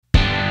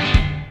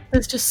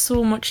There's just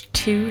so much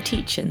to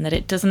teaching that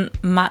it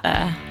doesn't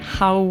matter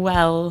how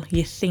well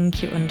you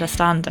think you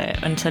understand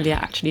it until you're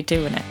actually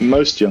doing it.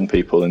 Most young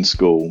people in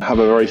school have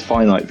a very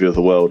finite view of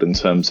the world in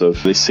terms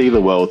of they see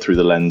the world through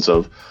the lens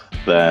of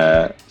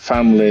their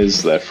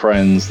families, their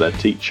friends, their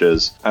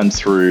teachers, and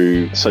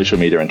through social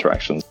media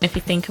interactions. If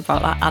you think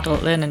about that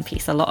adult learning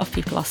piece, a lot of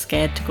people are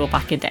scared to go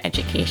back into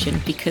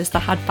education because they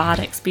had bad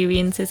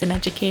experiences in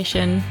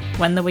education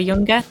when they were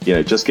younger.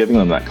 Just giving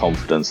them that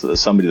confidence that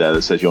there's somebody there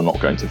that says you're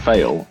not going to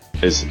fail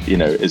is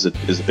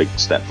a big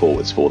step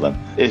forwards for them.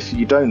 If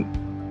you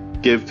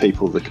don't give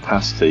people the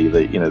capacity,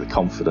 the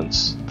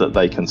confidence that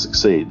they can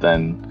succeed,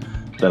 then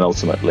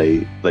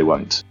ultimately they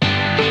won't.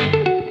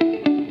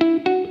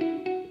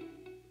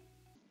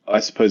 I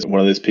suppose one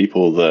of those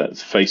people that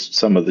faced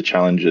some of the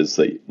challenges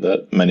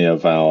that many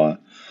of our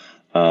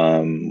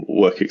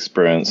work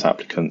experience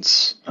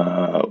applicants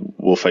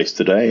will face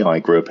today. I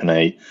grew up in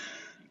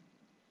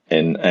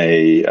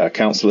a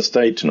council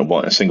estate in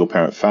a single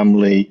parent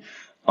family.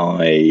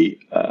 I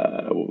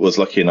was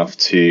lucky enough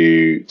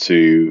to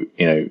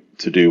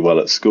do well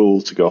at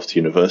school, to go off to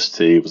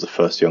university. I was the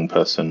first young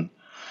person,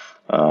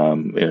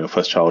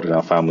 first child in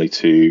our family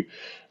to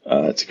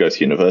go to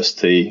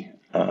university.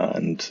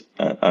 And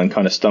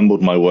kind of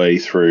stumbled my way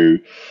through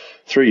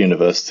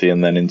university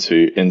and then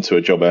into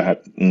a job. I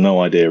had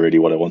no idea really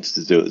what I wanted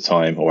to do at the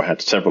time, or I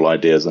had several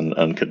ideas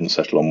and couldn't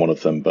settle on one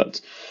of them.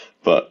 But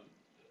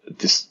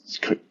this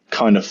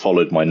kind of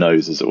followed my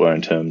nose, as it were,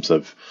 in terms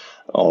of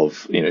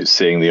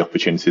seeing the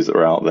opportunities that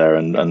were out there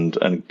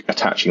and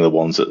attaching the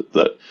ones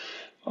that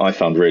I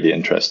found really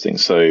interesting.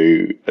 So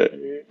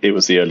it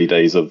was the early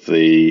days of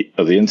the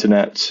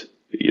internet.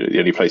 The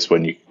only place where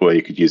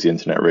you could use the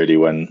internet really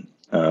when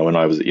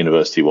I was at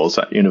university was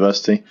at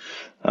university.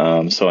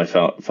 So I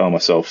found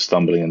myself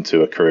stumbling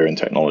into a career in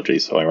technology.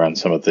 So I ran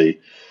some of the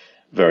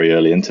very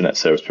early internet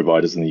service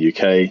providers in the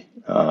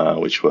UK,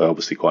 which were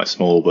obviously quite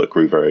small, but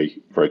grew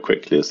very, very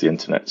quickly as the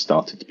internet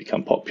started to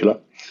become popular.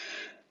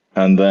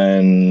 And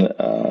then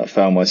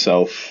found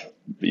myself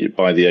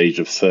by the age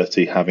of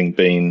 30, having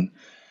been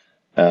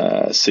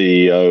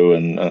CEO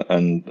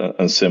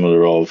and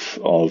similar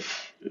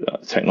of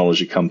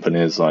technology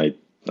companies. I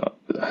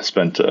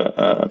spent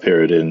a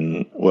period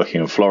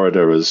working in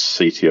Florida as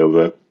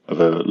CTO of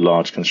a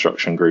large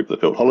construction group that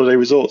built holiday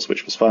resorts,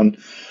 which was fun,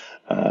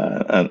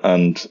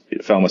 and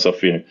found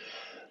myself,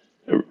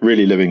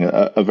 really living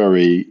a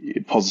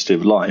very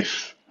positive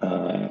life,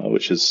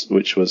 which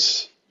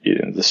was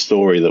the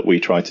story that we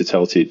try to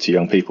tell to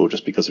young people.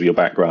 Just because of your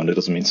background, it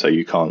doesn't mean so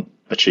you can't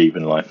achieve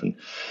in life.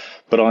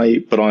 But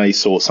I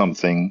saw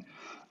something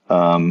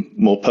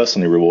more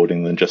personally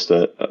rewarding than just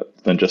a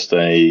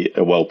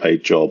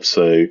well-paid job.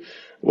 So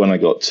when I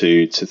got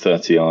to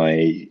 30,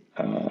 I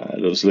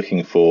was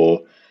looking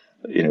for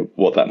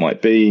what that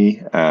might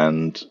be,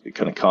 and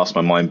kind of cast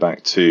my mind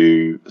back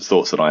to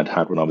thoughts that I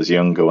had when I was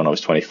younger, when I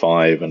was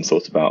 25, and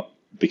thought about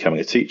becoming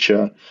a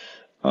teacher.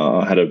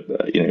 I had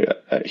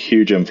a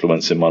huge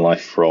influence in my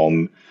life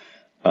from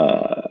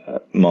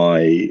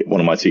one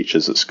of my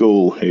teachers at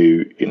school,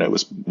 who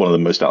was one of the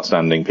most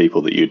outstanding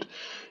people that you'd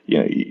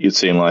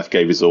see in life.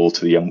 Gave his all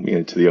to the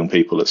young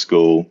people at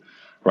school,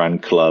 ran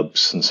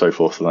clubs and so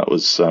forth. And that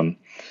was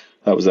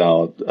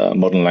our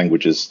modern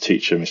languages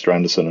teacher, Mr.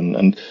 Anderson,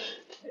 and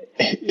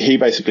he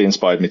basically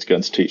inspired me to go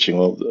into teaching.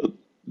 Well,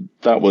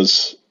 that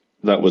was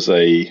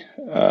a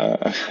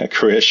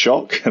career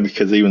shock,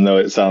 because even though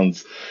it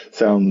sounds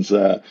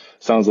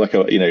like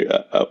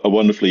a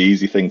wonderfully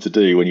easy thing to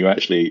do, when you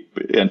actually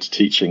enter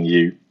teaching,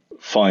 you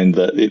find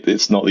that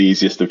it's not the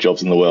easiest of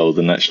jobs in the world.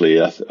 And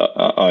actually,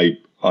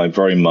 I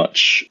very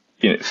much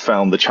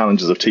found the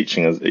challenges of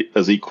teaching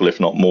as equal, if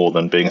not more,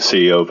 than being a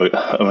CEO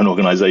of an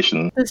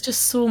organisation. There's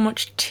just so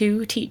much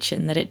to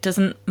teaching that it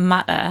doesn't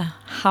matter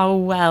how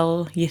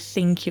well you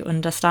think you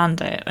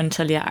understand it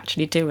until you're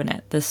actually doing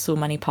it. There's so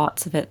many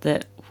parts of it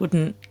that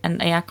wouldn't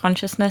enter your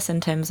consciousness,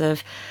 in terms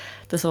of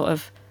the sort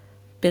of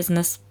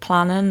business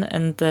planning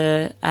and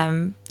the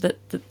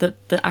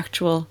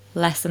actual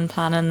lesson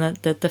planning,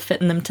 the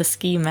fitting them to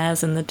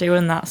schemas, and the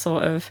doing that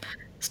sort of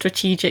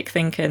strategic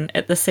thinking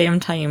at the same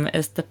time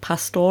as the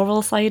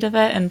pastoral side of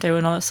it, and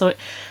doing all. So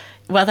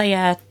whether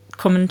you're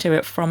coming to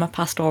it from a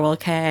pastoral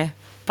care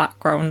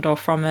background, or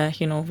from a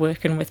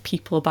working with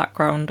people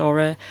background, or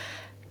a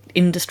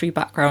industry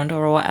background,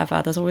 or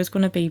whatever, there's always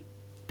going to be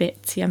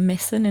bits you're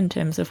missing in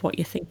terms of what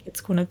you think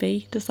it's going to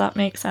be. Does that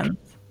make sense?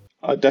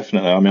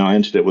 Definitely. I mean, I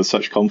entered it with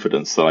such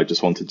confidence that I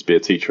just wanted to be a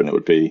teacher, and it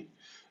would be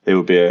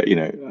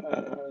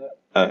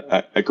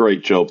a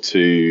great job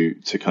to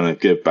kind of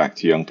give back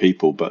to young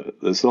people. But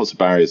there's lots of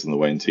barriers in the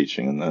way in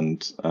teaching,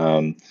 and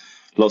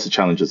lots of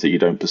challenges that you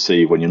don't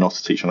perceive when you're not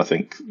a teacher. And I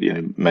think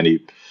many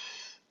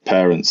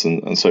parents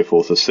and so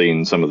forth have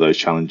seen some of those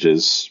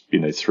challenges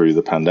through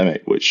the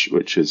pandemic,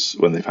 which is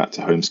when they've had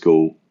to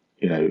homeschool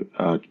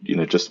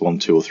just 1,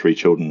 2 or 3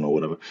 children or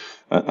whatever.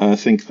 And I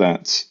think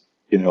that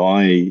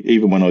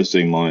even when I was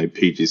doing my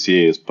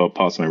PGCE as part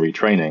of my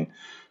retraining,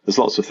 there's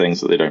lots of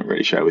things that they don't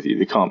really share with you.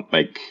 They can't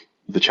make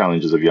the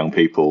challenges of young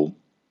people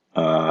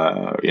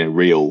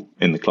real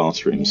in the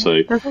classroom.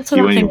 So There's also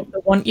you that thing only that they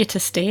want you to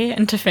stay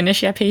and to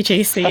finish your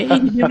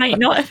PGCE. You might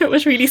not if it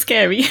was really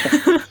scary.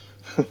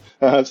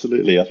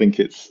 absolutely. I think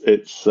a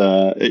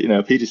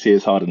PGC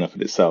is hard enough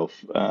in itself,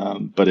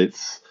 but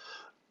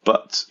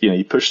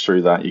you push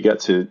through that. You get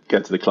to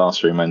the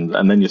classroom,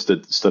 and then you're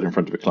stood in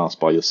front of a class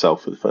by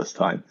yourself for the first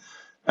time,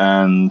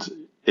 and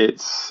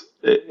it's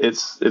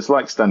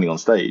like standing on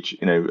stage,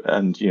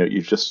 and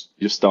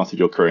you've started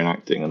your career in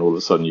acting, and all of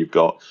a sudden you've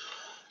got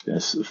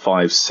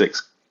 5,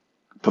 6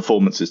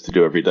 performances to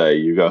do every day.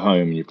 You go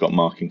home and you've got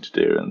marking to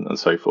do, and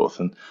so forth,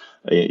 and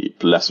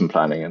lesson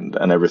planning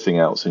and everything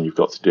else, and you've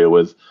got to deal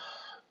with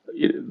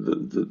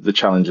the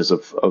challenges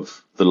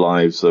of the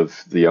lives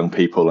of the young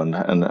people, and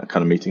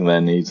kind of meeting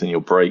their needs, and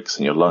your breaks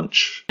and your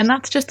lunch. And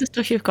that's just the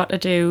stuff you've got to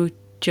do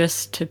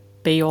just to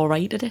be all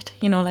right at it.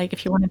 Like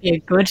if you want to be a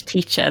good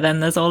teacher,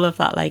 then there's all of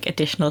that like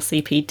additional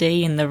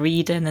CPD and the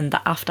reading and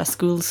the after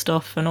school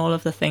stuff and all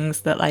of the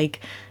things that like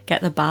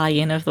get the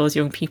buy-in of those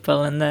young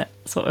people and the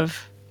sort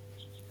of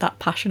that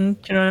passion. Do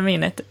you know what I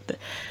mean?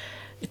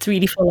 It's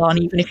really full on,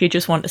 even if you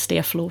just want to stay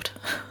afloat.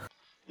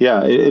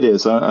 Yeah, it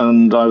is,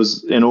 and I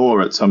was in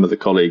awe at some of the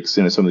colleagues,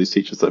 some of these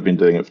teachers that have been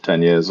doing it for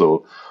 10 years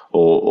or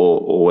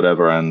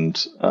whatever,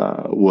 and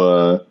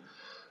were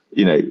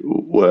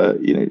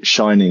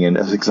shining in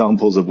as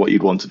examples of what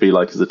you'd want to be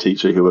like as a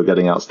teacher, who were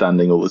getting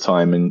outstanding all the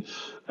time, and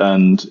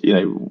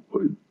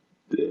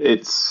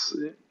it's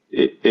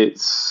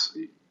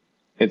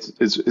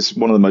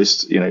one of the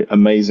most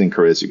amazing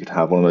careers you could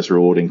have, one of the most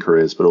rewarding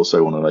careers, but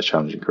also one of the most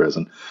challenging careers,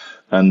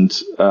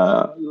 and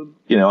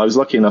I was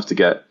lucky enough to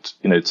get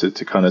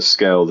to kind of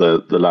scale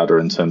the ladder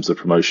in terms of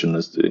promotion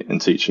in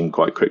teaching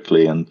quite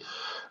quickly, and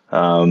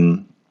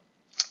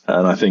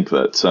I think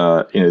that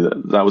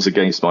that was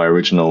against my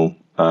original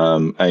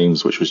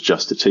aims, which was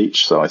just to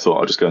teach. So I thought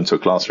I'd just go into a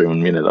classroom,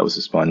 and that was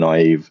just my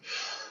naive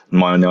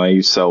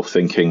self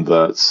thinking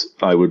that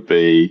I would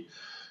be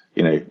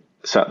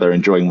sat there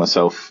enjoying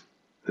myself,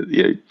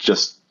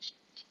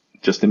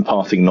 just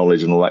imparting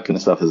knowledge and all that kind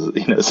of stuff,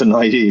 as a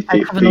naive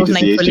like having those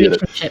nice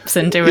relationships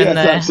and doing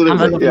yes, the I'm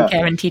a loving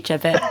caring teacher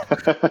bit.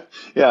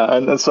 Yeah,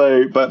 and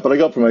so but I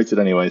got promoted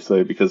anyway,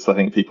 so because I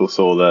think people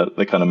saw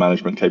the kind of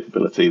management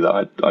capability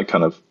that I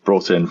kind of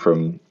brought in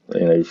from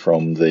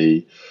from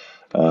the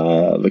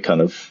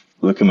kind of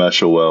the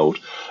commercial world,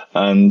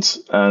 and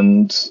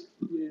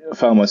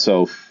found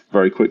myself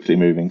very quickly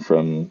moving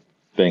from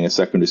being a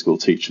secondary school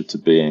teacher to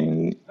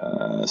being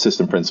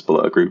assistant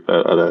principal at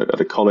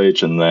a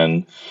college, and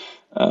then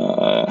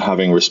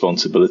having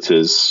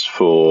responsibilities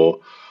for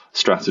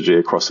strategy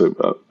across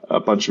a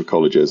bunch of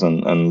colleges,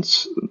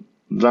 and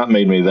that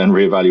made me then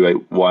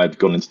reevaluate why I'd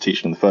gone into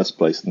teaching in the first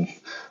place, and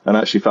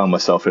actually found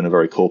myself in a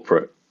very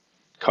corporate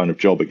kind of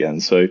job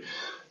again. So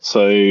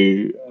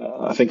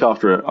I think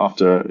after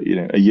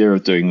a year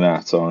of doing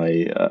that,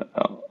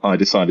 I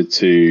decided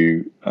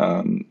to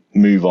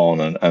move on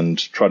and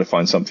try to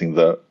find something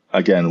that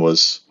again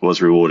was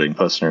rewarding,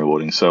 personally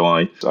rewarding. So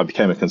I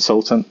became a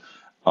consultant.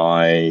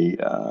 I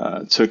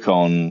took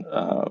on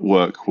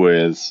work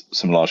with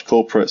some large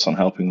corporates on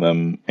helping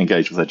them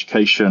engage with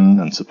education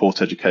and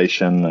support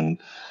education,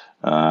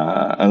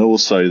 and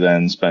also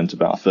then spent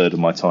about a third of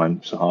my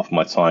time, so half of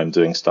my time,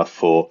 doing stuff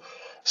for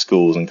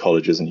schools and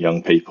colleges and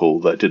young people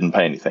that didn't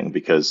pay anything,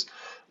 because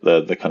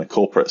the kind of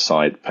corporate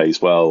side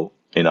pays well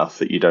enough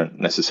that you don't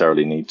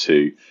necessarily need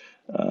to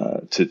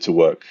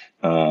work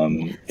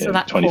so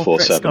that 24/7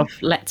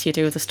 stuff lets you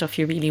do the stuff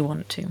you really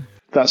want to.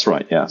 That's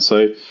right, yeah.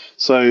 So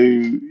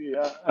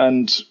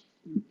and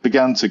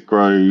began to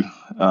grow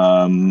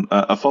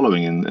a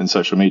following in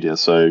social media.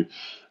 So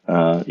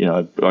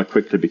I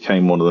quickly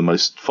became one of the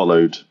most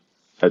followed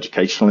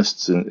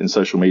educationalists in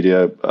social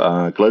media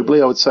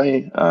globally, I would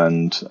say,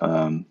 and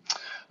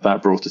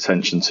that brought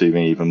attention to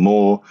me even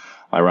more.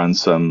 I ran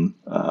some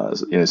of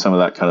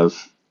that kind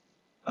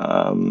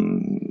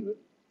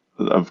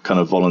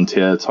of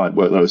volunteer type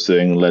work that I was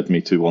doing, led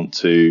me to want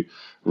to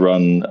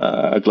run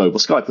a global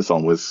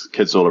Skype-a-thon with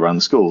kids all around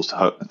the schools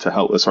all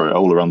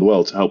around the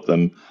world, to help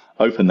them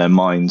open their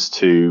minds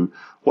to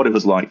what it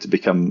was like to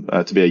be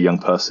a young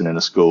person in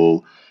a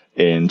school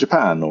in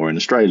Japan or in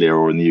Australia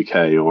or in the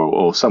UK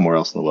or somewhere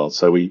else in the world.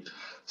 So we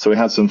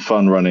had some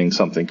fun running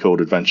something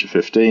called Adventure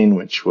 15,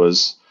 which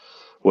was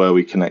where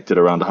we connected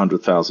around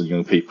 100,000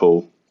 young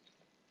people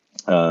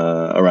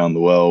around the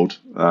world.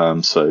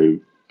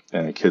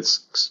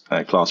 Kids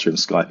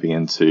classrooms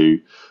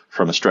Skyping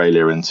from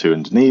Australia into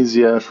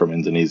Indonesia, from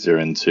Indonesia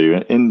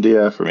into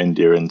India, from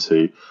India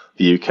into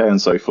the UK,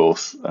 and so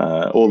forth,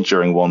 all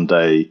during one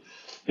day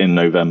in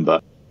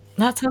November.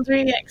 That sounds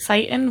really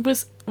exciting.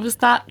 Was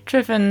that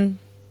driven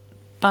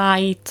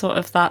by sort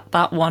of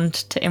that want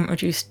to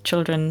introduce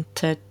children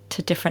to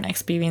different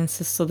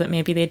experiences, so that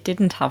maybe they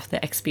didn't have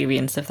the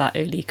experience of that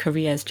early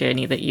careers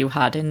journey that you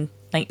had, in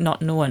like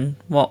not knowing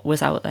what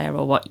was out there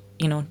or what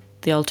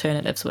the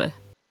alternatives were?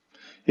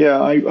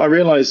 Yeah, I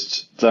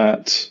realized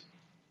that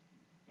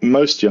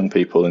most young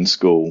people in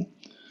school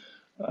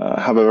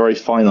have a very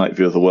finite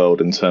view of the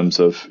world in terms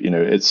of,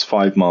 it's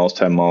 5 miles,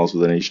 10 miles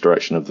within each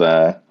direction of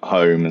their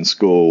home and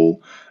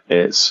school.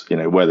 It's,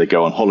 where they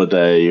go on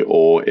holiday,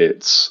 or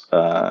it's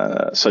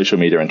social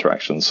media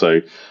interactions.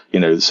 So,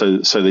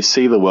 so they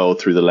see the world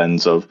through the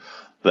lens of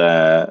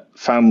their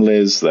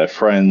families, their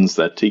friends,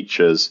 their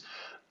teachers,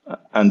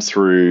 and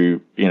through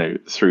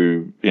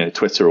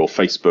Twitter or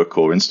Facebook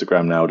or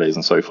Instagram nowadays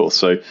and so forth.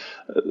 So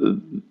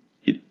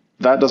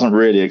that doesn't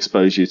really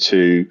expose you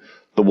to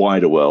the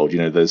wider world.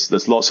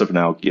 There's lots of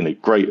now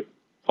great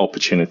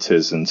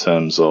opportunities in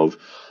terms of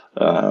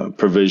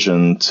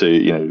provision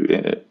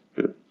to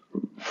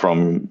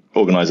from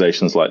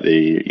organisations like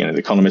the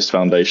Economist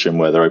Foundation,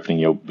 where they're opening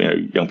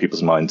young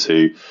people's mind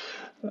to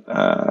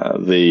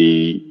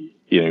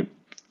the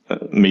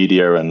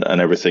media and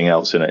everything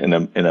else in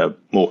a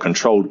more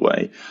controlled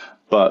way.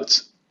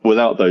 But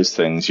without those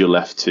things, you're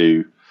left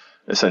to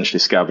essentially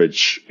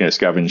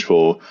scavenge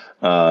for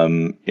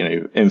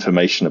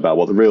information about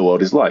what the real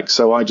world is like.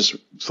 So I just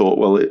thought,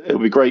 well, it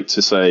would be great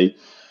to say,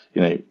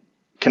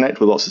 connect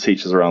with lots of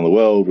teachers around the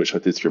world, which I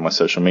did through my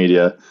social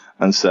media,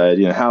 and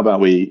said, how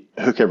about we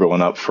hook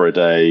everyone up for a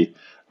day,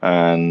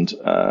 and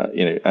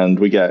and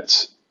we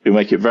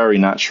make it very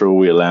natural.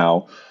 We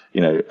allow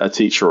a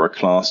teacher or a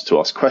class to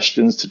ask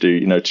questions, to do,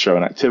 to show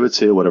an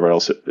activity or whatever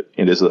else it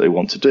is that they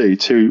want to do,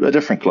 to a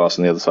different class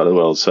on the other side of the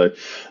world. So,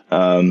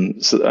 and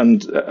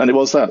it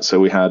was that. So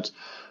we had,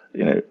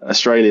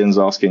 Australians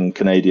asking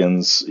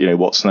Canadians,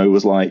 what snow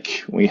was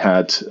like. We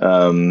had,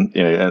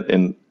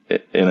 in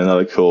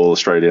another call,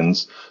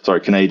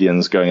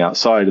 Canadians going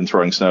outside and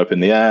throwing snow up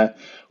in the air.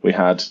 We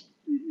had,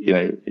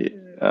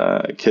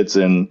 kids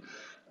in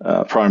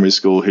primary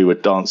school who were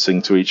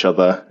dancing to each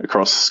other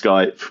across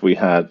Skype. We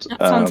had That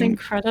sounds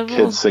incredible.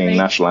 kids singing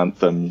national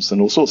anthems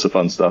and all sorts of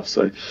fun stuff.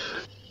 So,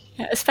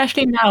 yeah,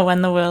 especially now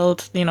when the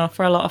world,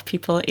 for a lot of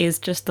people is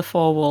just the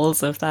four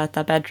walls of their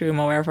bedroom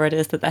or wherever it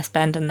is that they're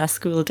spending their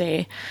school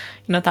day.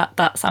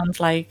 That sounds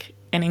like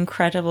an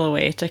incredible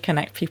way to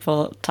connect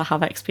people to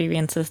have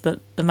experiences that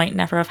they might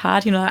never have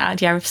had. That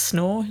idea of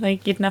snow,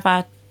 like you'd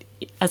never,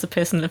 as a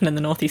person living in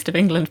the northeast of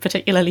England,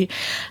 particularly,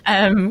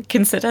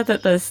 consider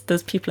that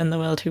there's people in the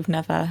world who've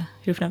never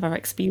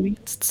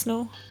experienced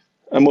snow.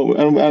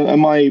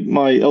 and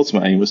my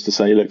ultimate aim was to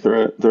say, look,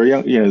 there are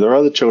young, there are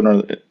other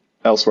children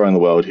elsewhere in the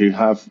world who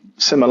have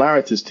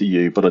similarities to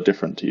you but are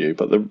different to you.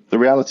 But the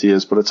reality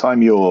is, by the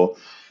time you're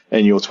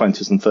in your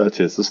 20s and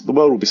 30s, the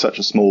world will be such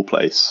a small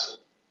place.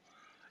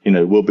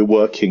 You'll be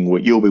working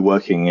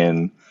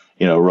in,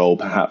 a role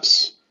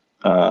perhaps,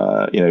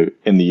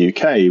 in the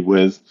UK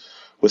with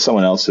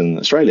someone else in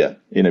Australia,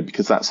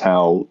 because that's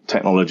how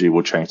technology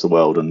will change the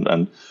world.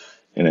 And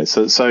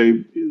so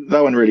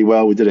that went really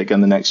well. We did it again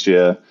the next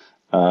year.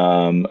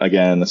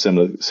 Again, a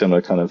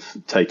similar kind of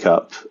take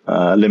up,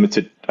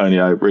 limited only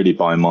really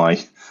by my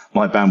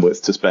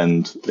bandwidth to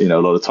spend, a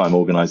lot of time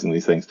organizing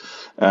these things.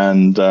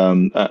 And,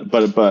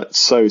 but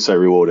so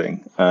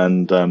rewarding.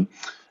 And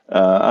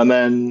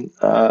then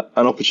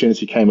an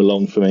opportunity came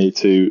along for me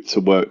to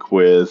work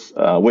with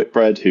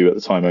Whitbread, who at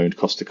the time owned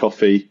Costa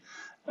Coffee,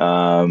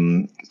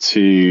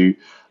 to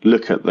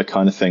look at the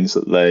kind of things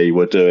that they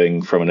were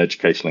doing from an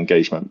educational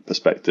engagement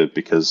perspective,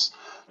 because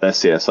their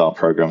CSR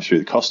program through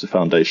the Costa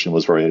Foundation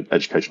was very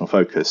educational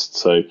focused.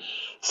 So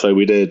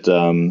we did.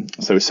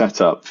 So we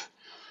set up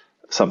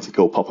something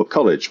called Pop-up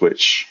College,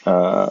 which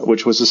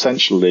was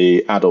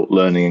essentially adult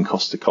learning in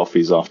Costa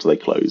Coffees after they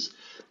close.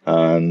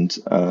 And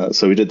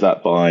so we did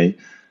that by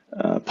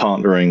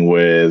partnering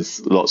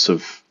with lots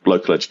of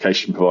local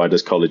education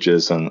providers,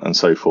 colleges, and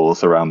so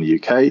forth around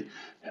the UK.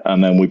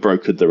 And then we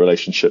brokered the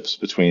relationships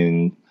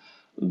between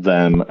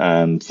them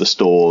and the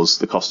stores,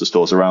 the Costa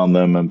stores around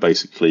them. And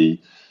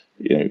basically,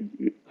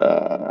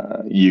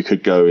 you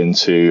could go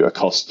into a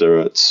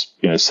Costa at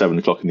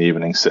 7:00 in the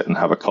evening, sit and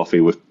have a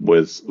coffee with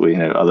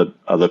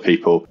other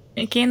people.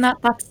 Again,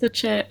 that's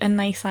such a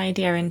nice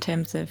idea in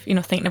terms of,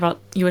 thinking about,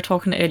 you were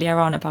talking earlier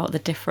on about the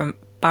different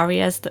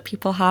barriers that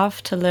people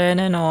have to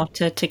learning or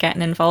to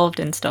getting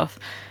involved in stuff.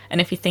 And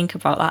if you think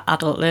about that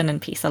adult learning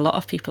piece, a lot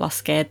of people are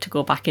scared to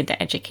go back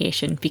into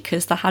education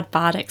because they had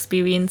bad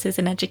experiences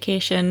in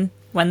education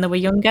when they were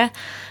younger.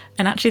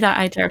 And actually that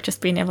idea of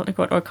just being able to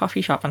go to a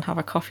coffee shop and have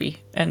a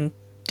coffee and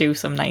do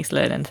some nice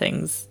learning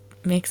things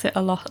makes it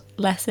a lot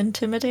less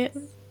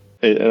intimidating.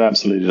 It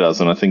absolutely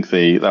does, and I think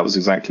that was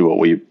exactly what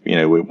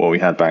we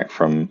had back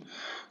from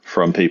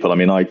people. I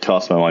mean, I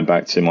cast my mind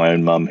back to my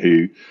own mum,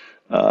 who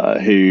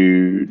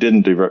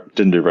didn't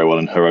do very well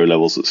in her O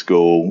levels at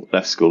school.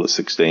 Left school at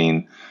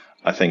 16.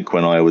 I think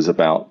when I was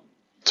about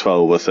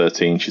 12 or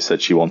 13, she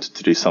said she wanted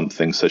to do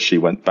something, so she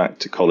went back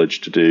to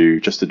college to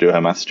do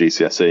her maths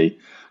GCSE,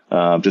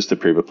 just to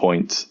prove a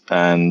point.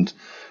 And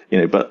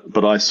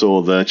but I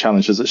saw the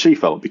challenges that she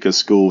felt, because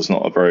school was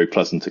not a very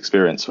pleasant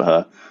experience for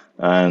her.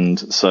 And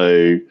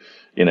so,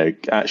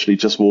 actually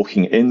just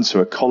walking into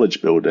a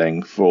college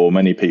building for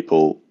many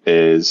people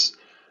is,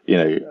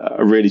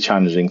 a really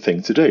challenging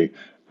thing to do.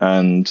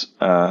 And,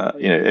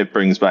 it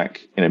brings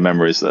back,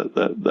 memories that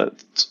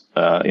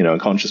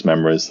unconscious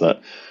memories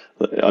that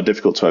are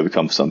difficult to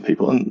overcome for some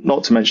people, and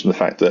not to mention the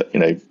fact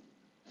that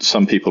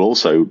some people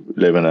also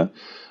live in a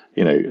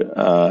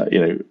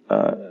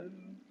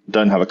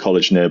don't have a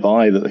college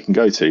nearby that they can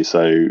go to,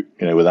 so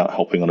without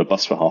hopping on a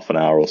bus for half an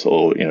hour or so,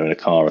 or in a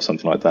car or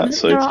something like that.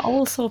 So there are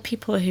also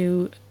people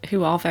who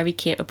are very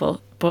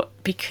capable, but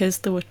because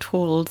they were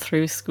told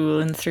through school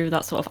and through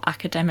that sort of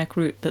academic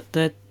route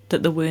that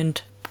they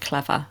weren't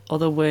clever or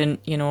they weren't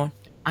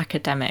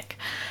academic,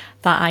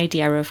 that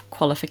idea of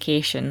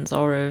qualifications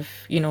or of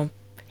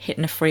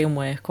hitting a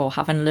framework or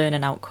having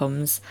learning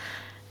outcomes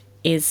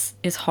is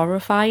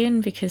horrifying,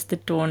 because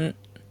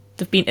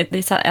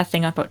there's that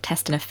thing about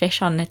testing a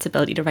fish on its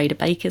ability to ride a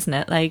bike, isn't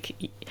it? Like,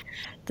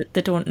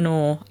 they don't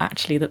know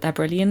actually that they're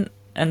brilliant,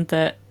 and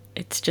that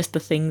it's just the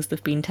things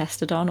they've been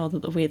tested on, or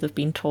that the way they've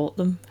been taught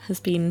them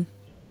has been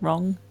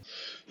wrong.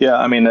 yeah,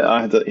 I mean,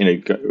 I had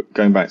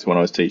going back to when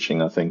I was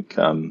teaching, I think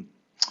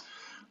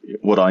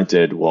what I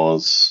did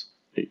was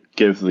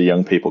give the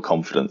young people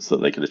confidence that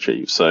they could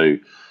achieve. So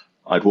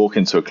I'd walk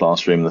into a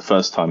classroom the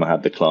first time I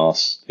had the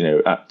class,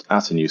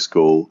 at a new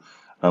school,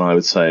 and I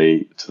would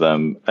say to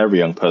them, every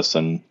young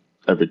person,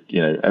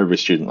 every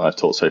student that I've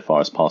taught so far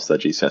has passed their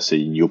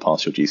GCSE, and you'll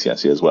pass your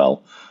GCSE as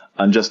well.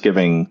 And just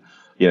giving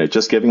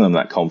them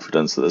that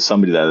confidence that there's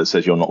somebody there that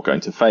says you're not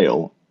going to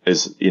fail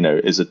is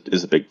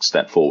a big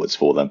step forwards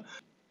for them.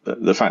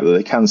 The fact that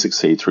they can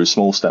succeed through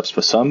small steps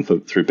for some,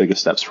 through bigger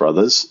steps for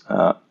others,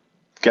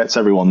 gets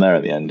everyone there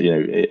at the end.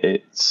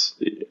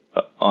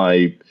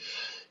 I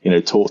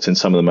taught in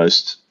some of the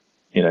most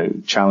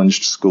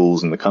challenged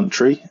schools in the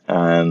country,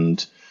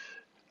 and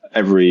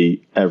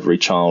every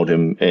child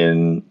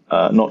in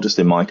not just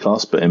in my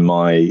class but in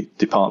my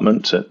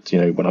department,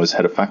 when I was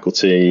head of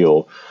faculty,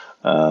 or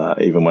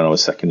even when I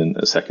was second in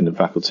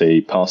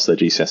faculty, passed their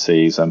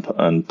GCSEs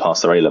and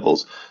passed their A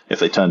levels. If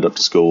they turned up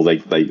to school,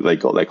 they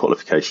got their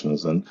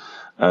qualifications, and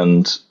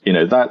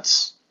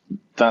that's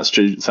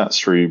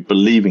through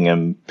believing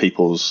in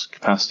people's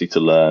capacity to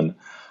learn,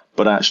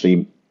 but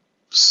actually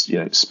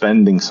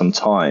spending some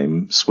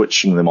time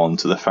switching them on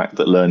to the fact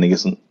that learning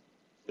isn't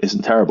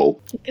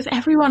terrible. Because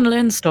everyone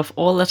learns stuff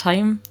all the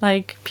time.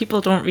 Like,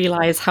 people don't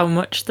realise how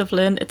much they've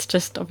learned. It's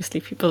just,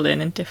 obviously, people learn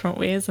in different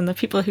ways, and the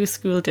people whose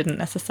school didn't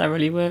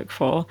necessarily work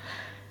for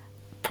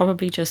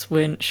probably just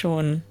weren't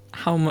shown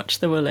how much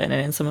they were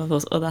learning in some of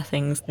those other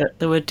things that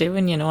they were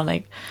doing.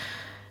 Like,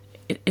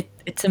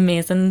 it's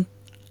amazing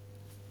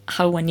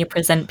how, when you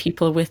present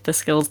people with the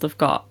skills they've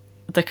got,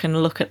 they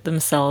can look at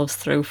themselves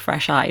through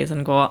fresh eyes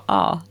and go,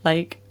 oh,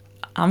 like,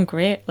 I'm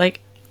great.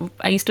 Like,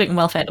 I used to work in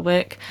welfare to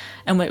work,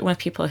 and working with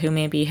people who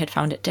maybe had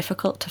found it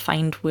difficult to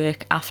find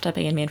work after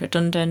being made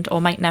redundant, or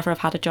might never have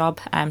had a job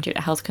due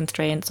to health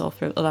constraints or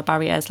through other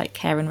barriers like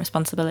care and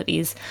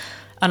responsibilities,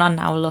 and are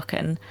now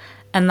looking.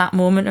 And that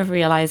moment of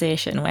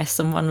realisation where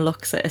someone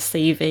looks at a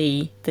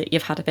CV that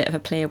you've had a bit of a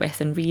play with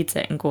and reads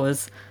it and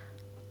goes,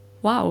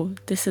 wow,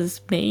 this is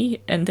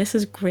me and this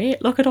is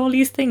great. Look at all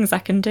these things I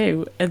can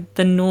do. And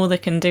the know they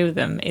can do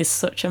them is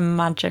such a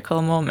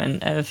magical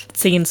moment of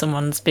seeing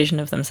someone's vision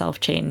of themselves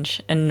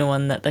change and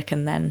knowing that they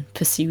can then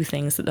pursue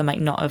things that they might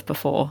not have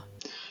before.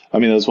 I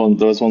mean,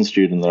 there was one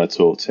student that I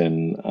taught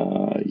in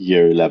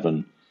year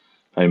 11,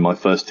 in my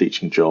first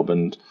teaching job,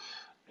 and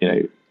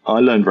I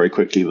learned very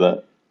quickly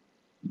that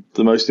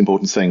the most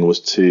important thing was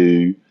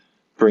to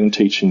bring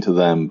teaching to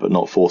them, but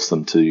not force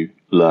them to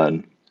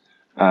learn.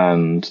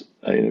 And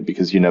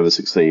because you never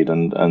succeed,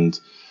 and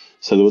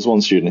so there was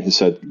one student who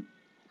said,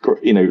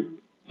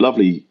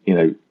 lovely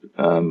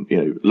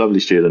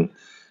student,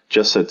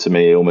 just said to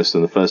me almost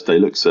on the first day,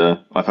 look,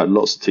 sir, I've had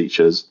lots of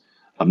teachers,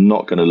 I'm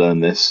not going to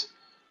learn this,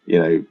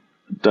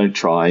 don't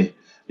try,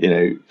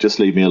 just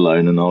leave me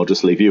alone and I'll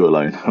just leave you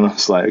alone. And I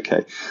was like,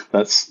 okay,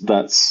 that's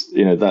nice.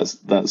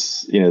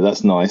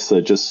 So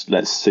just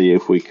let's see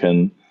if we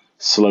can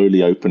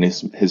slowly open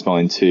his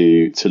mind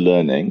to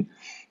learning.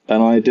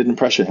 And I didn't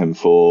pressure him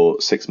for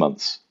 6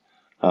 months,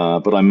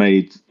 but I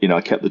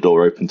kept the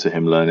door open to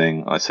him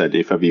learning. I said,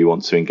 if ever you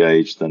want to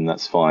engage, then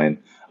that's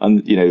fine.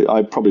 And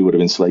I probably would have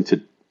been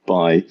slated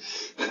by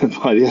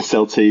the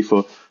SLT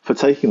for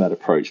taking that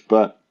approach.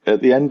 But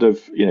at the end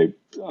of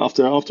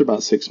after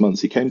about 6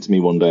 months, he came to me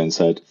one day and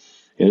said,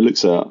 look,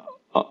 sir,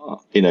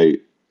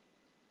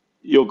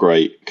 you're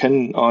great.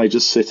 Can I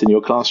just sit in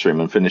your classroom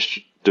and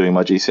finish doing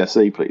my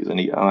GCSE, please? And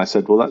I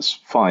said, well, that's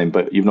fine,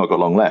 but you've not got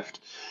long left.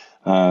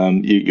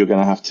 You're going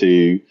to have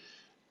to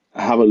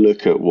have a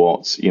look at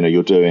what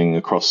you're doing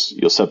across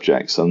your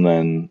subjects, and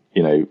then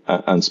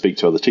and speak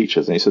to other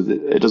teachers. And he said,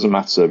 it doesn't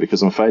matter, sir,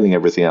 because I'm failing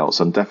everything else.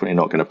 I'm definitely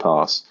not going to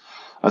pass.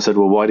 I said,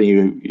 well, why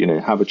don't you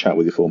have a chat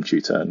with your form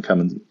tutor and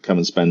come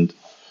and spend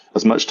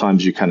as much time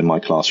as you can in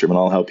my classroom, and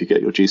I'll help you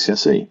get your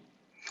GCSE.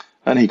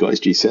 And he got his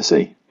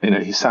GCSE.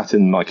 He sat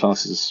in my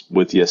classes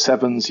with year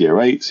 7s, year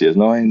 8s, year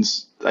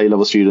 9s,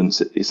 A-level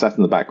students. He sat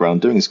in the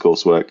background doing his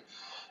coursework.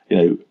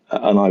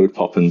 And I would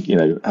pop and,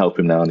 help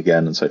him now and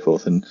again and so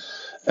forth. And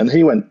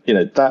he went,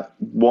 that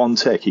one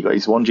tick, he got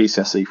his one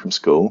GCSE from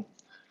school,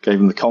 gave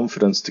him the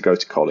confidence to go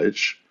to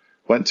college,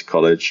 went to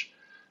college,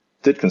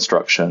 did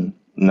construction,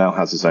 now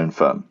has his own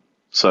firm.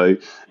 So,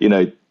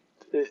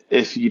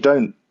 if you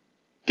don't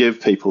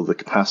give people the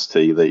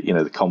capacity,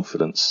 the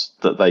confidence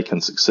that they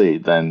can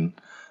succeed, then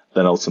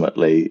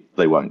ultimately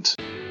they won't.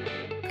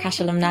 Cash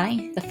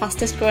Alumni, the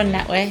fastest growing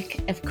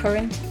network of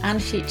current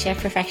and future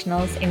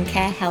professionals in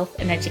care, health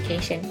and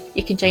education.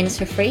 You can join us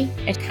for free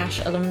at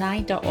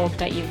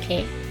cashalumni.org.uk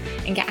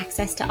and get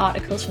access to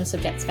articles from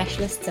subject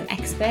specialists and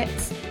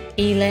experts,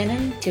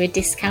 e-learning to a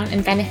discount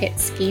and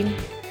benefits scheme,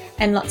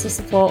 and lots of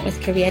support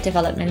with career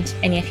development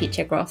and your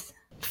future growth.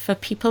 For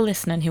people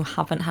listening who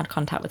haven't had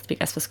contact with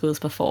Speakers for Schools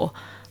before,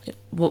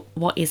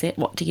 what is it?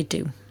 What do you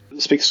do?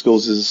 Speakers for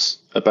Schools is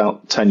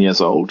about 10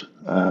 years old.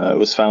 It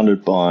was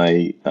founded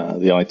by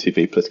the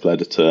ITV political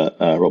editor,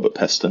 Robert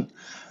Peston.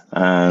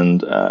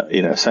 And,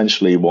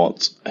 essentially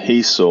what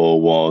he saw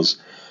was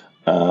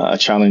a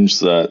challenge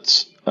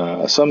that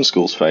some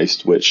schools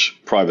faced, which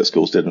private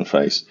schools didn't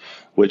face,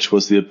 which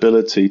was the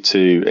ability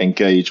to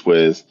engage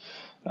with,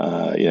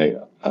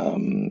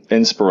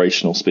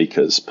 inspirational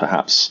speakers,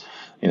 perhaps,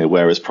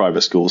 whereas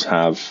private schools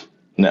have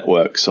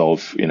networks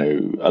of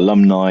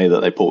alumni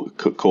that they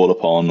could call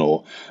upon,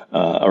 or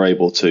are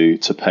able to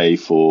pay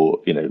for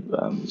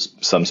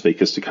some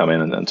speakers to come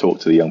in and talk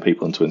to the young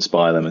people and to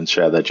inspire them and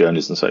share their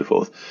journeys and so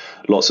forth.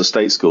 Lots of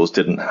state schools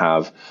didn't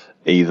have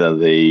either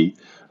the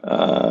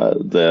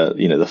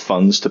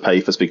funds to pay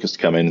for speakers to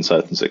come in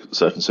certain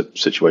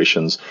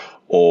situations,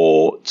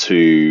 or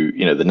to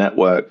the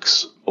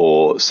networks,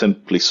 or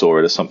simply saw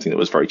it as something that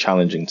was very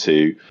challenging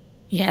to.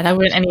 Yeah, there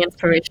weren't any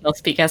inspirational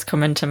speakers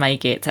coming to my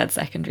Gateshead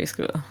secondary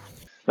school.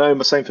 No,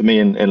 the same for me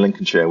in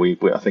Lincolnshire.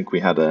 I think we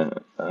had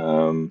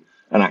an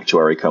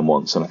actuary come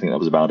once, and I think that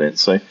was about it.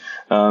 So,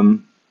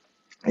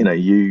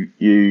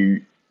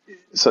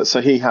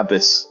 so he had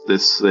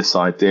this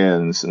idea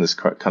and this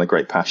kind of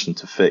great passion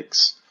to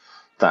fix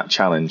that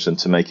challenge and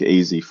to make it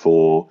easy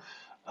for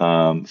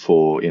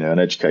an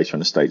educator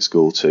in a state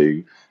school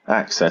to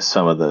access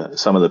some of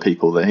the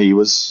people that he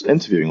was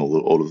interviewing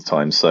all of the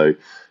time. So,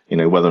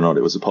 whether or not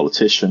it was a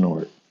politician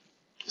or a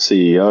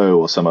CEO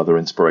or some other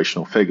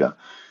inspirational figure.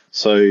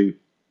 So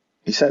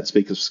he set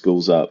Speakers for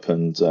Schools up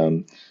and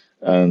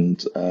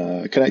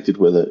connected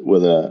with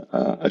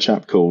a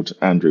chap called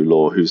Andrew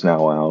Law, who's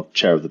now our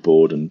chair of the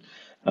board, and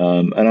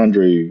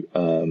Andrew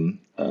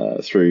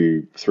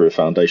through a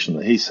foundation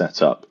that he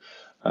set up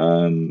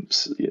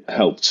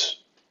helped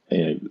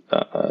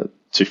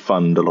to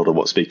fund a lot of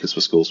what Speakers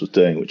for Schools was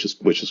doing,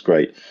 which is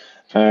great.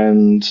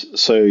 And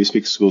so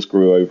Speakers for Schools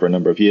grew over a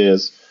number of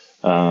years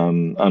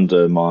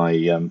under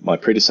my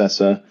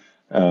predecessor,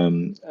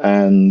 and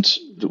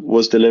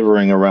was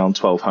delivering around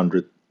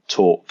 1,200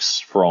 talks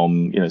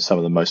from some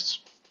of the most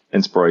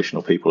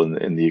inspirational people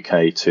in the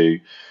UK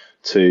to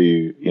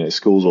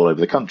schools all over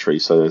the country.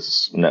 So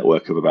there's a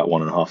network of about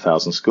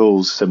 1,500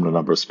 schools, similar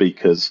number of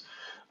speakers,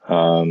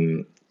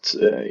 working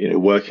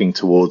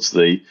towards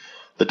the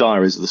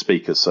diaries of the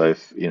speakers. So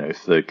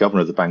if the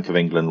governor of the Bank of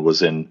England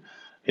was in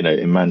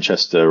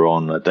Manchester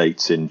on a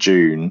date in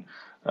June,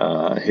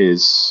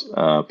 his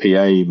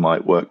PA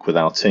might work with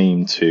our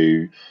team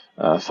to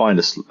find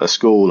a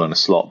school and a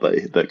slot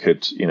that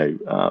could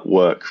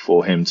work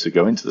for him to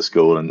go into the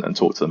school and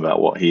talk to them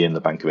about what he and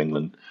the Bank of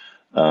England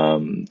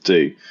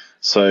do.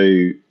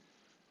 So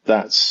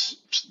that's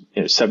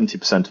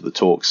 70% of the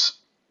talks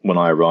when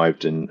I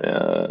arrived in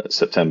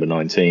September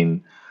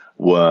 19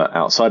 were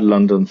outside of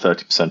London.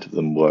 30% of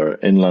them were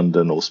in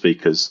London. All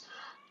speakers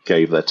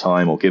gave their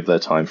time or give their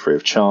time free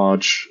of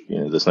charge.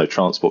 There's no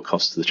transport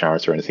cost to the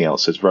charity or anything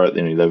else. So it's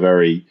they're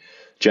very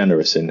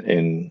generous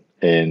in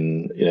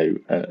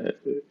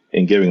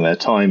giving their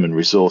time and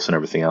resource and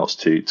everything else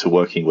to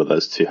working with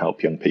us to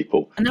help young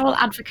people. And they're all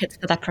advocates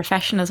for their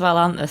profession as well,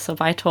 aren't they? So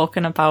by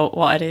talking about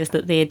what it is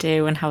that they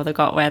do and how they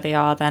got where they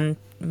are, then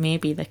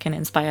maybe they can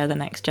inspire the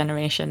next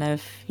generation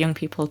of young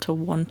people to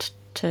want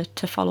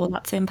to follow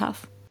that same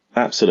path.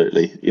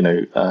 Absolutely.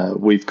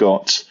 We've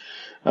got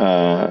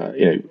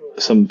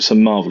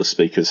some marvelous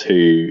speakers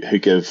who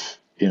give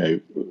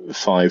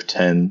 5,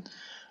 10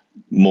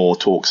 more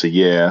talks a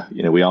year.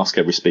 We ask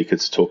every speaker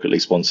to talk at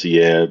least once a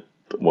year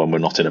when we're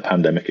not in a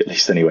pandemic, at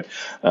least anyway.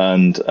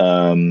 And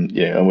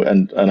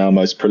and our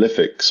most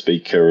prolific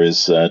speaker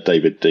is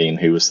David Dean,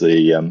 who was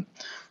the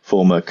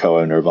former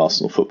co-owner of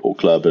Arsenal Football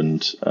Club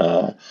and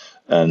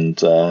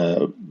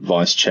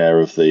vice chair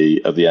of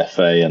the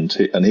FA,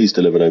 and he's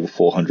delivered over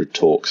 400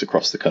 talks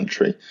across the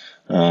country.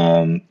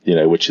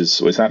 Which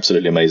is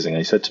absolutely amazing. And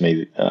he said to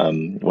me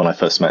when I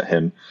first met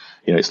him,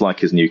 it's like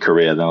his new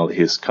career now that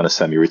he's kind of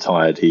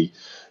semi-retired. He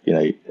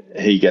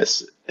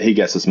gets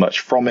as much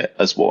from it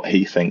as what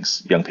he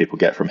thinks young people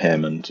get from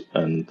him,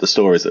 and the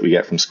stories that we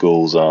get from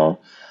schools are,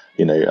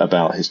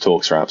 about his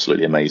talks are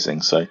absolutely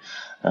amazing. So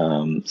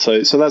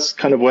that's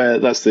kind of where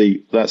that's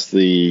the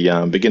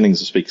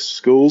beginnings of Speakers for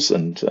Schools,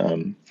 and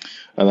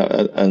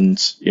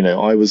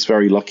I was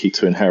very lucky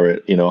to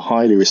inherit a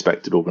highly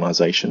respected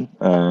organisation,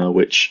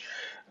 which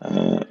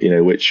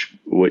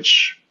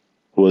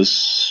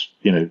was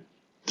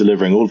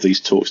delivering all of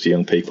these talks to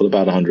young people.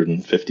 About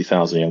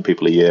 150,000 young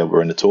people a year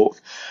were in a talk,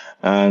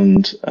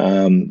 and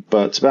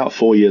but about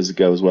 4 years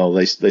ago as well,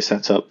 they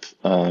set up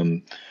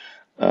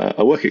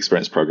a work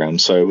experience program.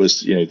 So it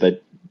was, they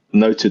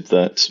noted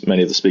that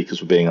many of the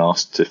speakers were being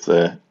asked if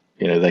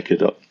they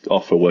could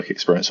offer work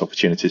experience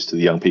opportunities to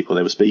the young people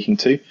they were speaking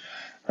to.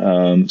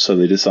 So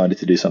they decided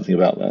to do something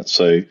about that.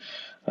 So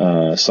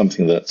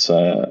something that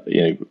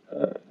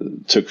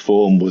took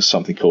form was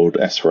something called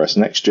S4S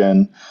Next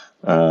Gen.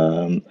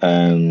 And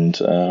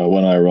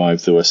when I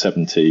arrived, there were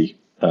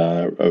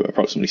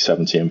approximately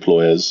 70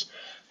 employers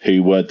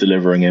who were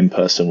delivering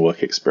in-person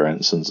work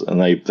experience,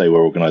 and they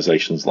were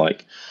organisations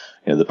like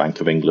the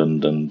Bank of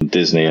England and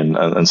Disney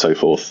and so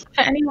forth.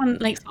 For anyone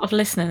like sort of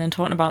listening and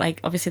talking about, like,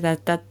 obviously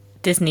that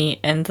Disney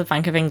and the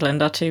Bank of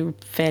England are two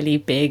fairly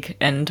big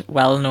and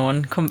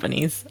well-known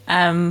companies.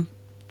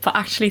 But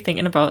actually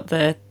thinking about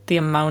the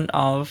amount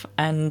of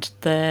and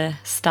the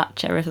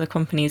stature of the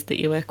companies that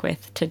you work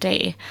with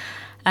today,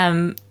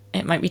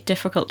 it might be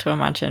difficult to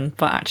imagine,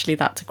 but actually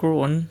that's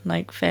grown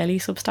like fairly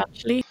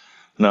substantially.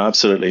 No,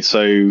 absolutely.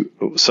 So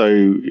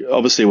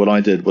obviously what I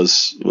did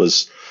was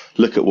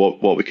look at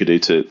what we could do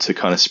to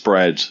kind of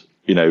spread,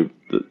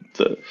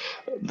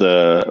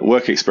 the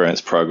work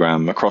experience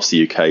program across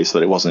the UK so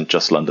that it wasn't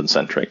just London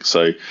centric.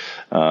 So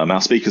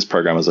our speakers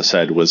program, as I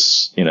said,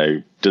 was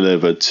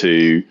delivered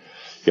to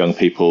young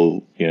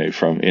people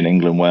from in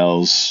England,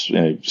 Wales,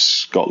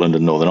 Scotland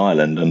and Northern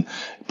Ireland,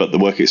 but the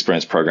work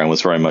experience program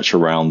was very much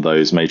around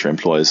those major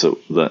employers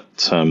that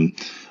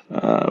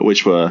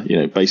which were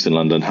based in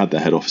London, had their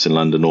head office in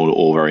London,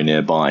 or very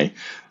nearby.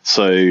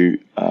 So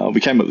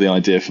we came up with the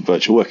idea for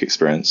virtual work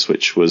experience,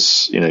 which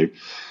was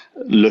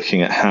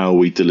looking at how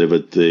we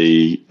delivered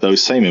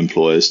those same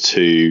employers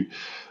to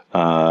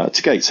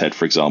Gateshead,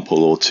 for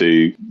example, or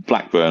to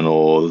Blackburn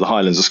or the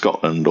Highlands of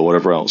Scotland or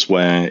whatever else,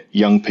 where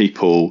young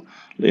people,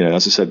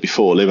 as I said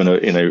before, live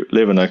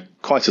in a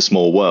quite a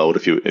small world,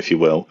 if you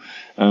will,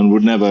 and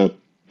would never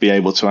be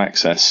able to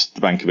access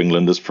the Bank of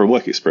England as for a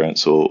work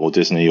experience, or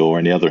Disney or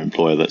any other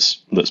employer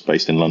that's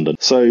based in London.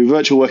 So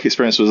virtual work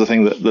experience was a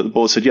thing that the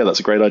board said, yeah, that's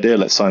a great idea.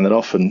 Let's sign that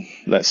off and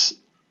let's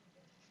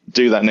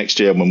do that next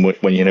year when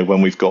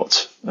we've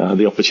got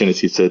the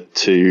opportunity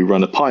to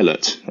run a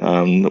pilot,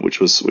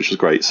 which was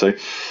great. So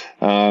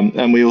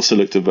and we also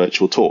looked at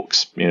virtual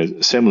talks.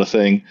 Similar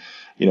thing.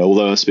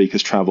 Although our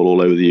speakers travel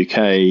all over the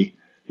UK,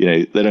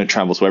 they don't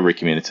travel to every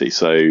community.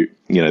 So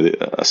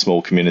a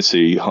small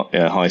community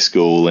high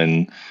school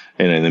in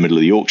the middle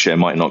of Yorkshire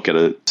might not get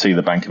to see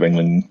the Bank of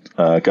England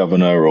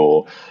governor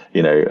or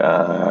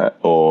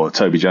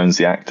Toby Jones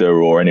the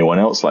actor or anyone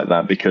else like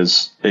that,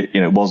 because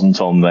it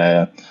wasn't on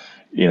their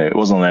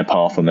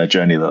path on their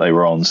journey that they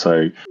were on.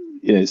 So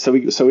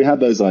so we had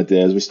those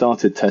ideas. We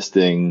started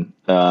testing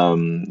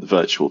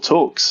virtual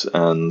talks,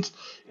 and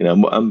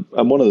and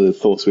one of the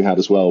thoughts we had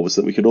as well was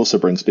that we could also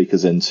bring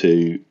speakers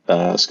into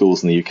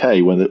schools in the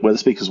UK where the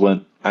speakers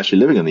weren't actually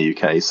living in the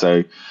UK.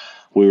 So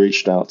we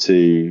reached out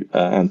to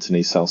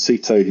Anthony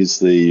Salcito, who's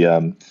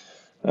the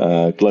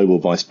global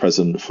vice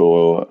president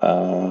for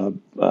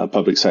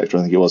public sector,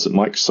 I think it was, at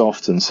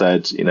Microsoft, and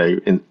said,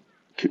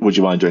 would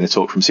you mind doing a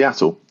talk from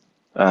Seattle?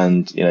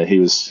 And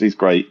he's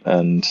great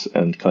and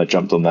kind of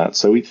jumped on that.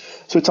 So we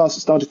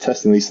started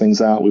testing these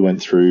things out. We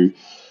went through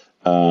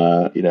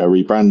a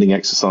rebranding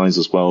exercise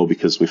as well,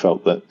 because we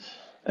felt that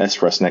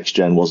S4S Next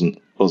Gen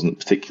wasn't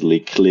particularly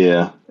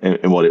clear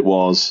in what it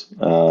was.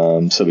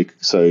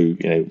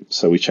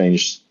 So we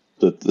changed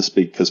the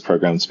speakers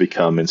program to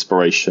become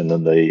Inspiration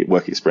and the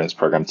work experience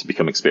program to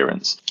become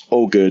Experience.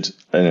 All good,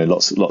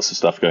 lots of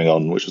stuff going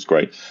on, which was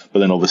great. But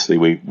then obviously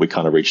we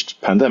kind of reached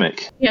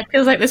pandemic. Yeah, it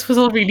feels like this was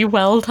all really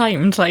well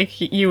timed.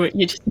 Like you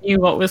just knew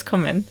what was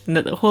coming, and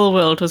that the whole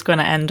world was going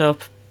to end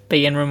up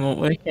being remote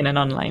working and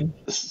online.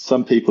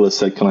 Some people have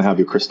said, "Can I have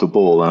your crystal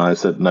ball?" And I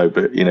said, "No,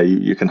 but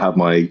you can have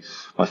my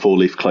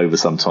 4-leaf clover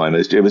sometime."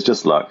 It was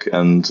just luck,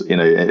 and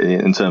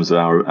in terms of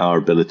our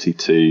ability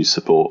to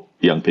support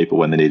young people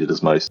when they needed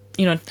us most.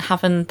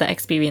 Having the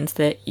experience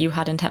that you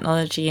had in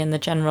technology and the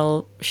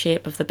general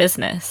shape of the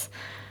business,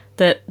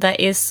 that there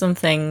is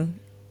something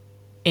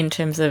in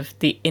terms of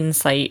the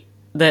insight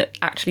that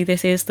actually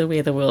this is the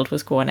way the world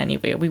was going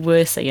anyway. We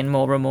were seeing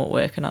more remote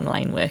work and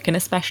online work, and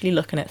especially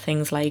looking at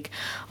things like,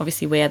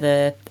 obviously, we're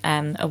the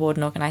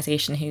awarding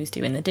organisation who's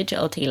doing the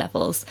digital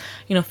T-levels.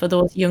 For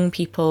those young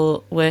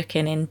people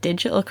working in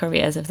digital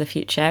careers of the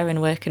future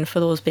and working for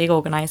those big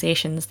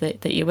organisations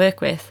that you work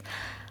with,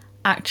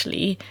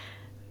 actually,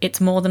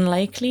 it's more than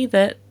likely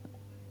that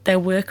their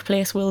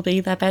workplace will be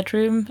their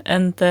bedroom,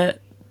 and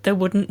that they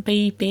wouldn't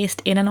be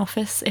based in an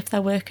office if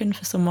they're working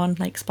for someone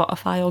like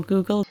Spotify or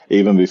Google.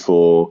 Even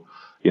before,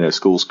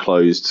 schools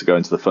closed to go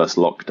into the first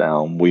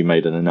lockdown, we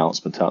made an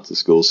announcement out to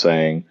schools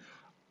saying,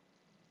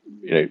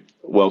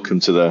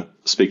 welcome to the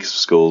Speakers for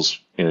Schools,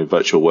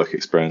 virtual work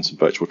experience and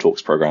virtual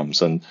talks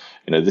programs. And,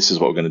 this is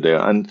what we're going to do.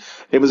 And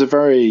it was a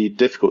very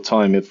difficult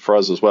time for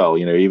us as well.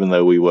 Even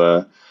though we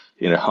were,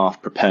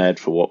 half prepared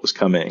for what was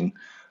coming,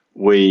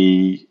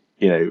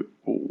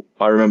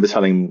 I remember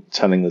telling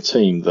the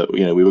team that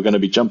we were going to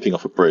be jumping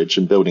off a bridge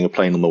and building a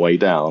plane on the way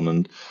down,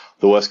 and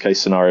the worst case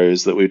scenario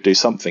is that we'd do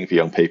something for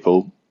young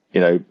people,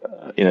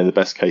 the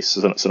best case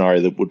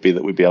scenario that would be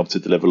that we'd be able to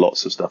deliver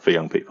lots of stuff for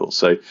young people.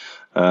 So,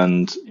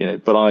 and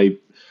but I,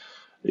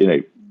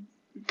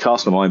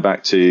 cast my mind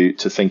back to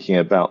thinking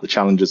about the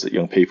challenges that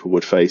young people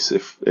would face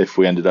if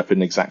we ended up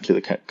in exactly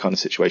the kind of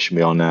situation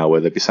we are now,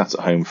 where they'd be sat at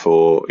home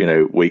for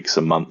weeks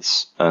and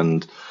months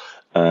and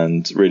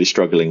really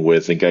struggling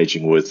with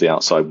engaging with the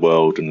outside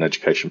world and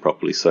education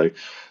properly. So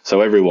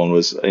everyone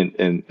was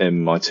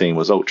in my team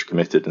was ultra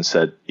committed and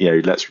said,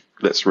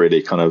 let's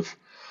really kind of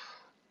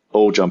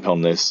all jump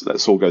on this.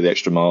 Let's all go the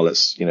extra mile.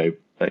 Let's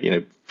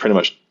pretty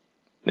much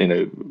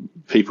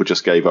people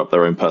just gave up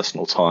their own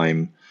personal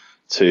time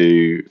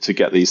to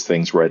get these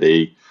things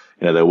ready.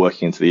 They're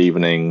working into the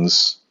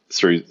evenings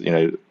through,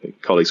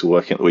 colleagues were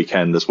working at the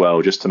weekend as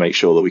well, just to make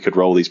sure that we could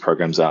roll these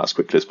programs out as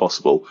quickly as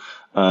possible.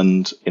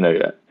 And,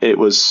 it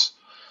was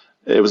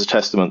a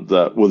testament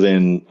that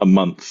within a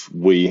month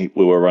we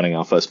were running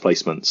our first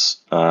placements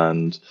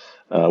and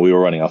we were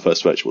running our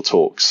first virtual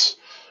talks.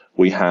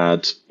 We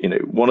had,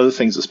 one of the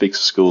things that Speakers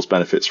for Schools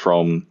benefits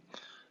from,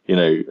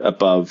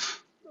 above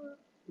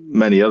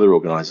many other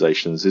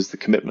organizations is the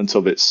commitment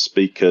of its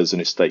speakers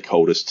and its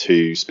stakeholders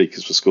to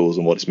Speakers for Schools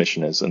and what its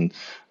mission is.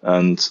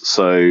 And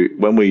so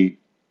when we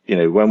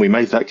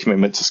made that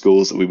commitment to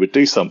schools that we would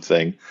do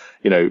something,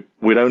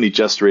 we'd only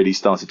just really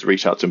started to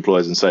reach out to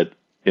employers and said,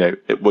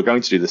 we're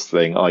going to do this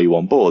thing. Are you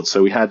on board?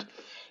 So we had,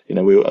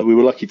 we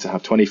were lucky to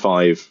have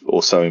 25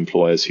 or so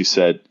employers who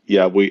said,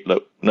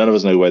 look, none of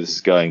us know where this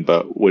is going,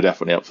 but we're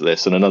definitely up for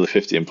this. And another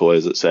 50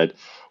 employers that said,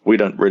 we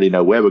don't really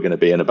know where we're going to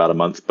be in about a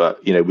month,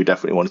 but we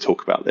definitely want to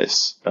talk about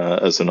this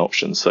as an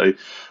option. So,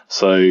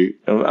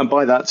 and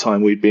by that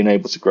time we'd been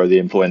able to grow the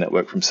employer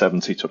network from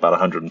 70 to about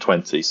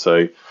 120.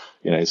 So,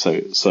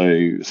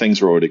 so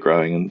things were already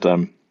growing,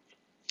 and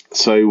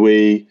so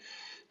we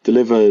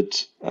delivered,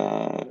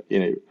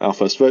 our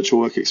first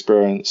virtual work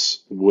experience.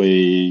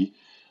 We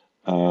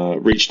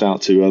reached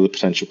out to other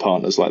potential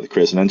partners like the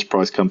Careers and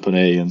Enterprise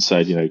Company and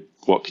said,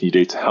 what can you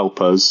do to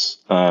help us?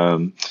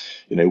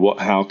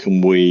 How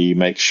can we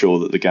make sure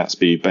that the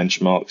Gatsby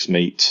benchmarks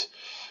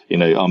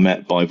are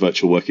met by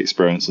virtual work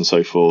experience and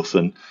so forth?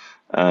 And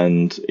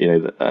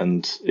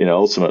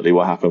ultimately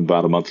what happened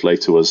about a month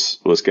later was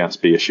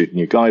Gatsby issued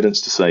new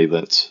guidance to say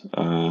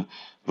that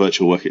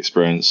virtual work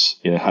experience,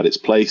 had its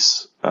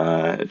place.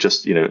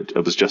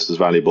 It was just as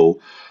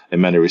valuable in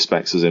many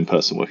respects as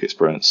in-person work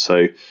experience.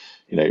 So,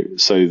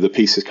 so the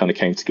pieces kind of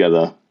came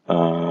together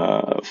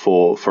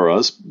for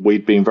us.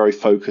 We'd been very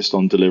focused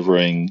on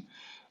delivering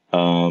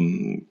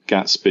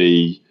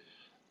Gatsby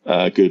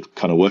good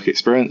kind of work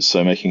experience,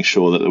 so making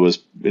sure that there was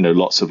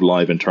lots of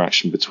live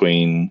interaction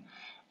between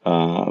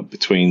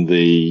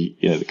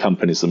the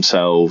companies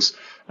themselves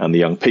and the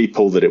young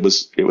people, that it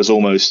was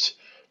almost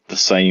the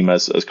same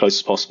as close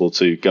as possible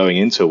to going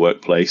into a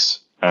workplace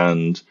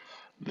and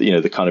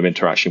the kind of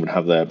interaction you would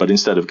have there. But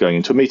instead of going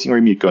into a meeting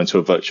room, you'd go into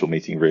a virtual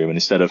meeting room, and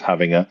instead of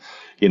having a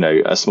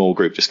small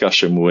group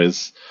discussion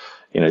with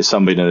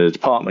somebody in a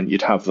department,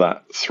 you'd have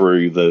that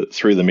through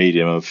the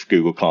medium of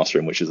Google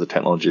Classroom, which is the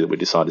technology that we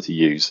decided to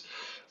use.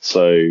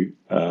 So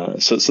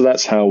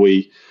that's how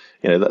we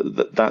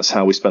that's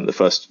how we spent the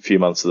first few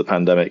months of the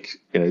pandemic,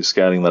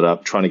 scaling that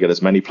up, trying to get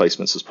as many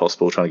placements as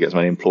possible, trying to get as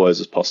many employers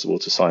as possible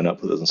to sign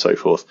up with us and so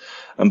forth.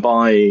 And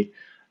by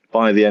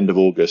the end of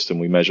August, and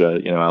we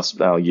measure,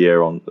 our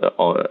year on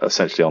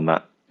essentially on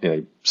that,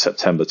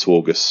 September to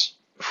August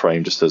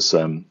frame, just as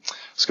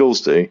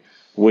schools do,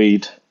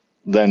 we'd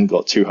then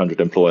got 200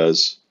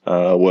 employers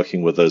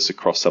working with us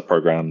across our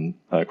program,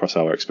 across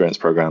our experience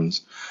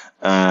programs,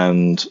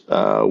 and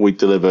we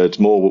delivered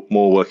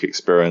more work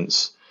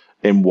experience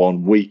in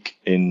 1 week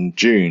in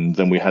June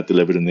than we had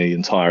delivered in the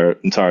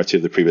entirety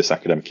of the previous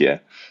academic year.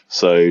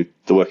 So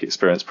the work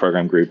experience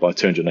program grew by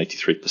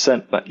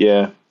 283% that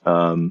year.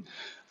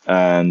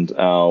 And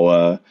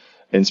our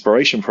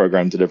inspiration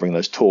program delivering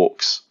those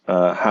talks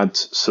had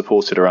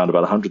supported around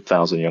about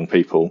 100,000 young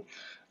people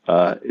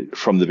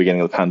from the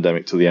beginning of the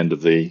pandemic to the end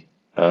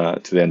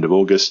of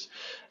August.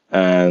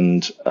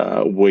 And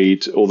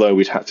although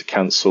we'd had to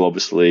cancel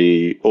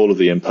obviously all of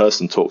the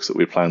in-person talks that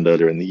we planned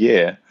earlier in the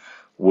year,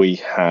 we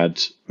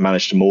had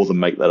managed to more than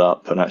make that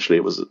up. And actually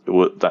it was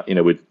that,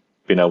 we'd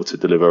been able to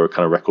deliver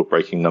kind of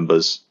record-breaking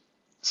numbers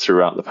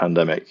throughout the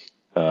pandemic.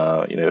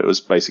 It was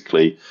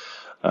basically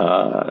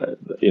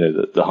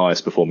the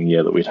highest performing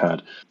year that we'd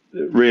had.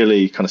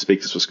 Really kind of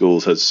Speakers for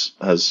Schools has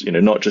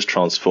not just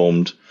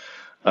transformed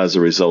as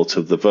a result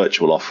of the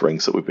virtual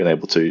offerings that we've been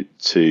able to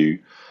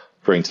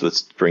bring to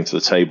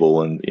the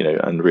table,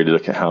 and really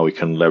look at how we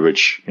can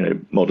leverage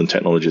modern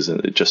technologies,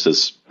 just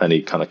as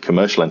any kind of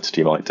commercial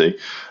entity might do.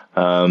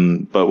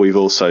 But we've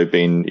also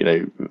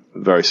been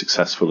very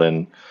successful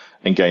in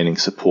gaining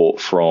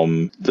support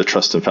from the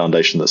trust and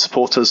foundation that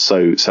support us.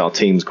 So our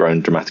team's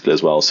grown dramatically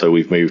as well. So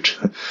we've moved.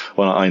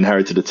 Well, I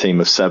inherited a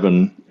team of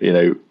 7,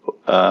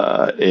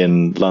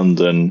 in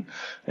London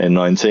in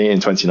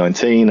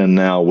 2019, and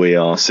now we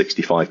are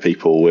 65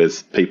 people,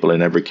 with people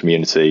in every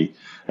community,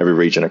 every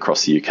region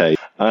across the UK.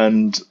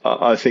 And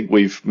I think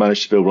we've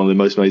managed to build one of the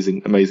most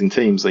amazing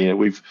teams.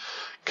 We've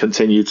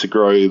continue to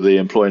grow the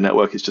employer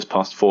network. It's just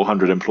past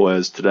 400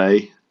 employers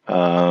today.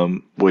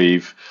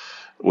 We're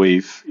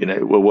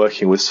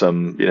working with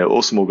some,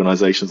 awesome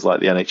organisations like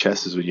the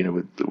NHS, as we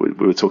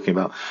were talking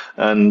about,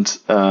 and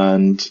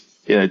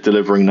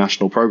delivering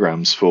national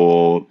programs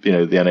for, the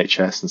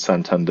NHS and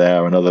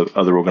Santander and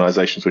other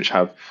organisations which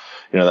have,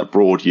 that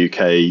broad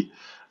UK,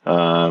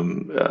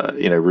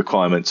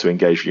 requirement to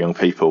engage with young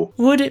people.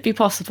 Would it be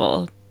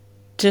possible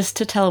just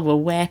to tell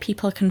where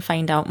people can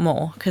find out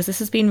more? Because this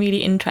has been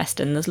really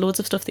interesting. There's loads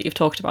of stuff that you've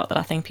talked about that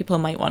I think people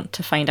might want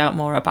to find out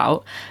more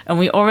about. And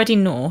we already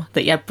know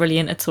that you're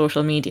brilliant at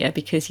social media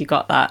because you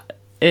got that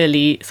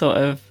early sort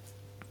of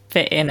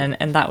fit in,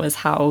 and that was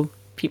how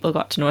people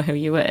got to know who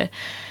you were.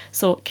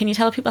 So can you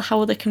tell people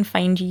how they can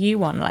find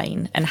you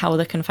online and how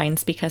they can find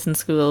Speakers in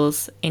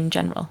Schools in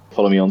general?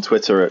 Follow me on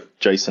Twitter at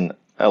Jason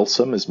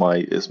Elsom is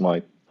my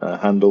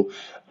handle.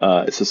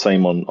 It's the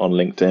same on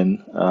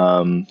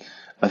LinkedIn.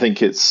 I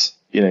think it's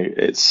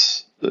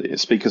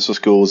Speakers for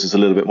Schools is a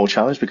little bit more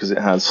challenged because it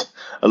has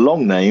a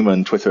long name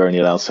and Twitter only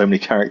allows so many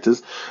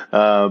characters.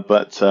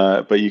 But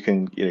you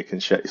can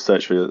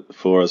search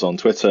for us on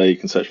Twitter. You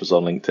can search for us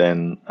on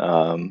LinkedIn.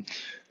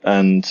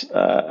 And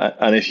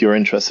if you're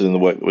interested in the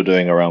work that we're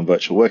doing around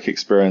virtual work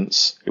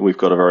experience, we've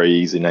got a very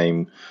easy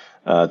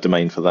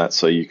domain for that.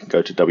 So you can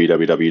go to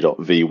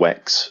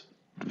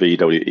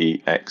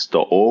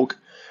www.vwex.org.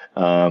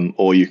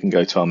 Or you can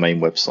go to our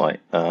main website,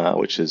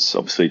 which is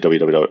obviously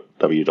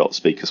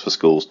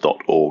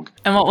www.speakersforschools.org.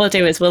 And what we'll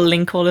do is we'll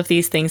link all of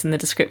these things in the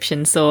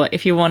description. So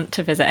if you want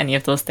to visit any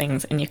of those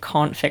things and you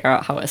can't figure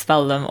out how to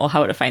spell them or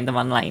how to find them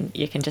online,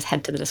 you can just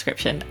head to the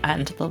description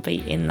and they'll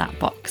be in that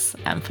box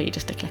for you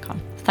just to click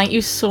on. Thank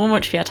you so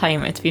much for your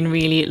time. It's been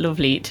really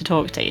lovely to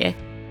talk to you.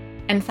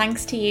 And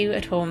thanks to you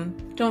at home.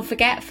 Don't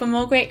forget, for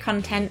more great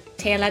content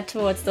tailored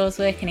towards those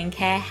working in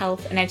care,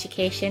 health and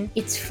education,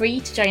 it's free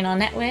to join our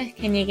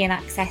network and you gain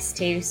access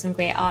to some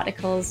great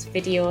articles,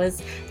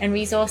 videos and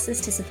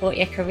resources to support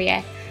your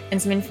career, and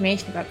some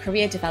information about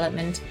career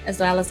development, as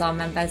well as our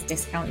members'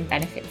 discount and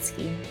benefits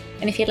scheme.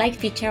 And if you'd like to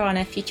feature on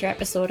a future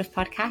episode of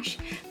Podcash,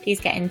 please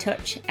get in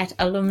touch at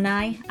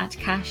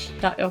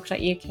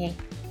alumni@cash.org.uk.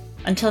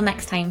 Until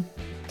next time,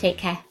 take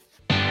care.